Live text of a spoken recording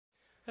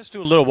Let's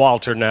do a little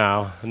Walter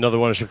now, another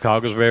one of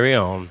Chicago's very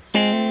own.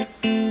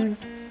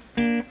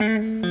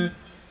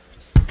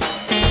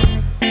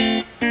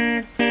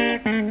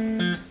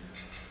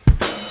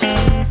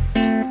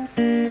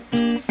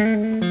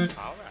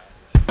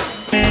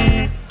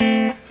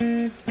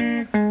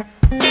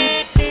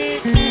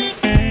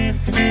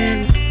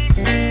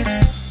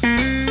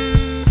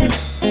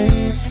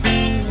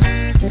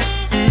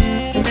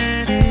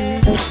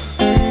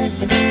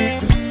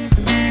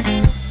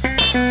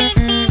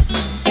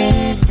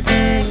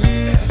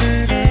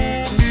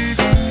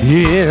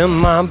 Yeah,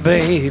 my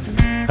babe,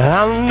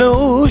 I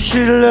know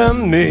she loved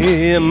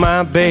me,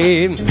 my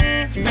babe.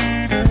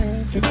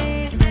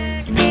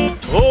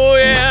 Oh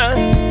yeah,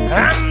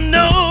 I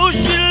know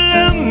she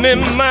loved me,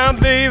 my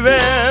baby.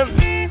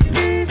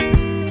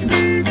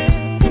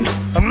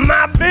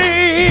 My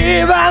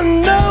babe, I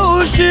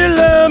know she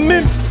loved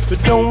me,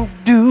 but don't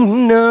do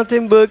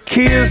nothing but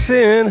kiss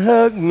and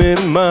hug me,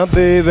 my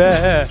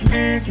baby.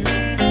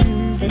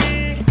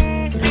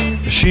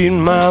 She's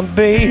my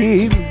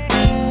babe.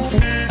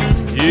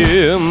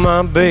 Yeah,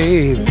 my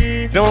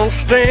babe, don't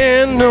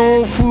stand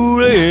no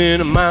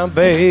fooling, my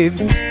babe.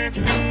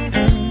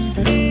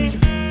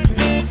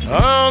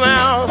 Oh,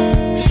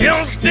 now, she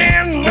don't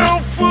stand no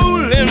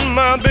fooling,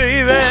 my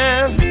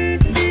baby.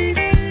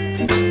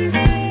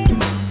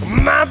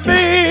 My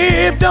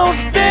babe don't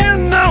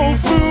stand no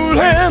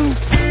fooling.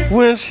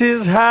 When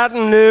she's hot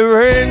and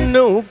there ain't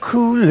no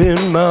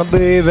cooling, my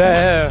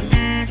baby.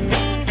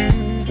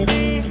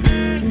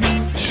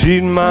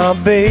 She's my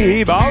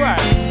babe, all right.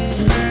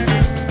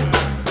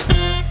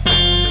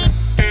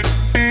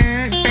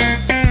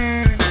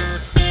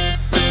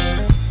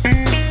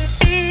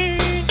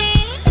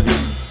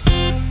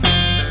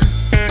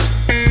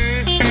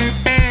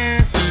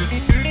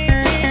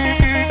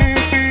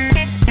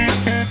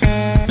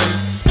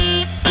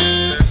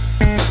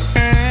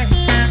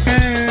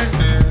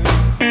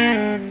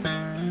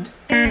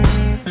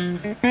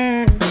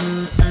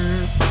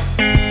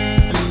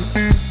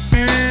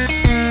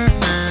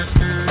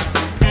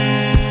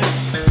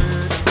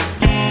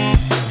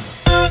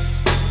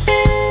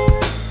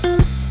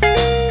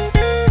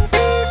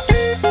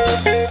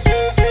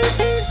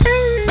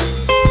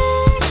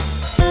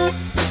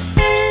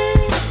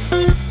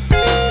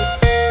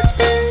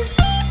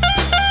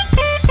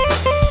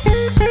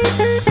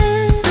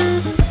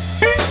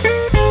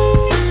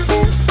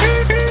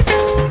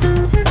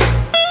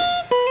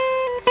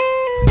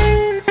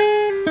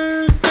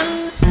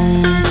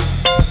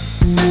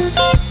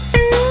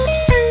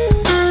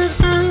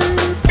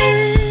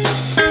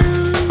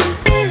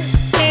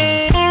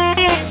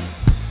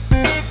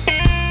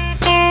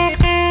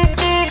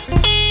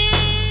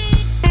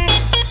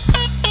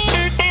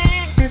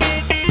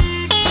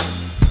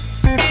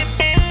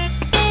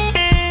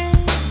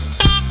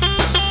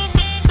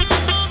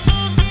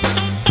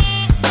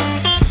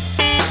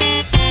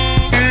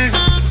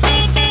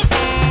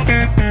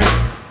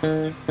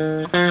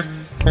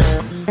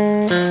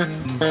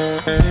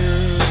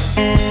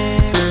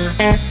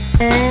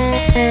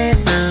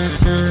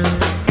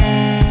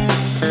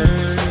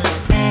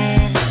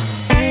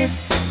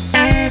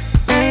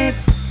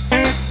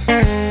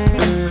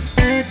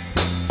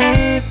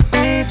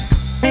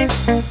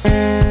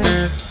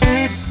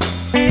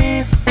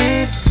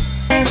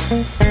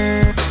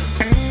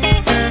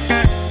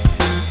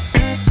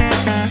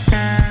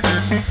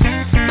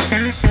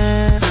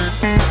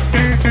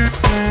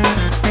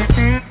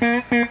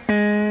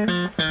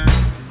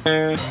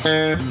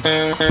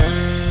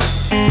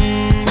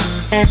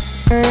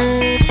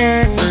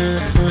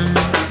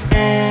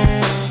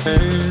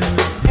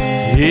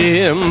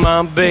 Yeah,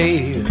 my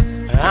babe,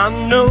 I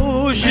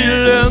know she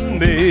loved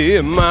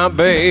me, my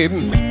babe.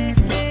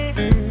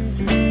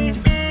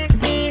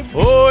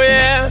 Oh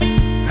yeah,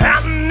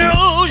 I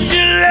know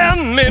she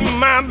loved me,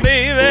 my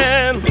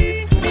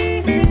baby.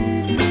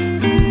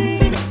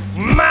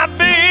 My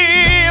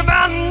babe,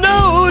 I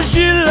know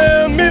she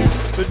loved me,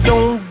 but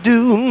don't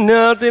do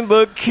nothing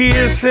but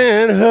kiss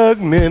and hug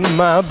me,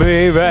 my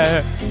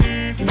baby.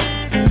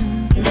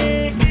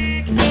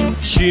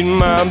 She's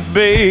my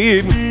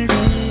babe.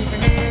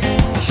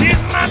 She's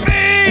my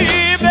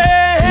baby.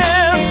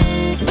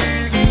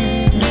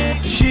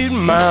 She's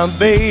my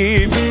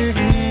baby.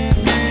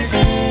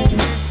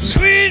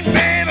 Sweet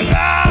baby,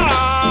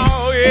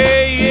 oh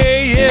yeah, yeah,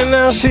 yeah.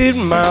 Now she's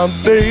my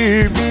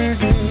baby.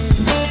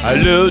 I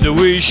love the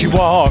way she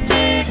walks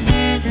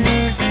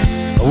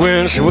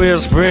when she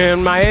whispers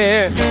in my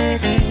ear,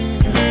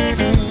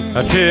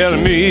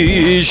 telling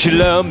me she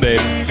loves me.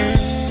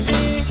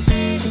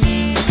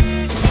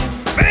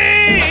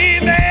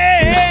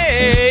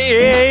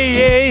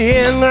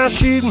 Now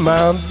she's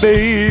my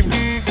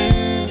baby.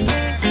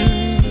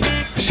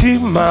 She's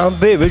my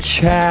baby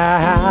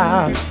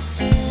child.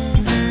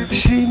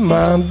 She's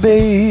my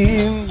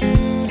baby.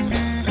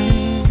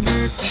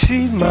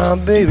 She's my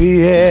baby,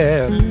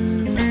 yeah.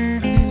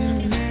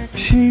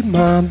 She's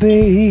my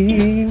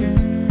baby.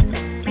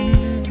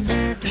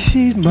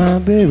 She's my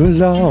baby,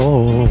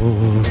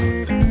 Lord.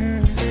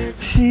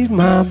 She's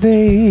my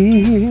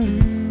baby.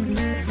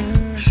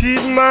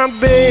 She's my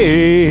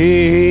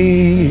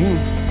babe.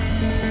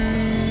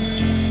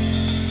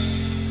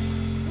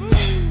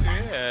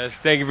 Yes,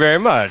 thank you very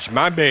much.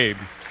 My babe,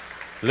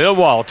 Lil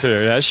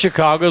Walter. That's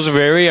Chicago's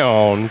very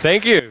own.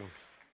 Thank you.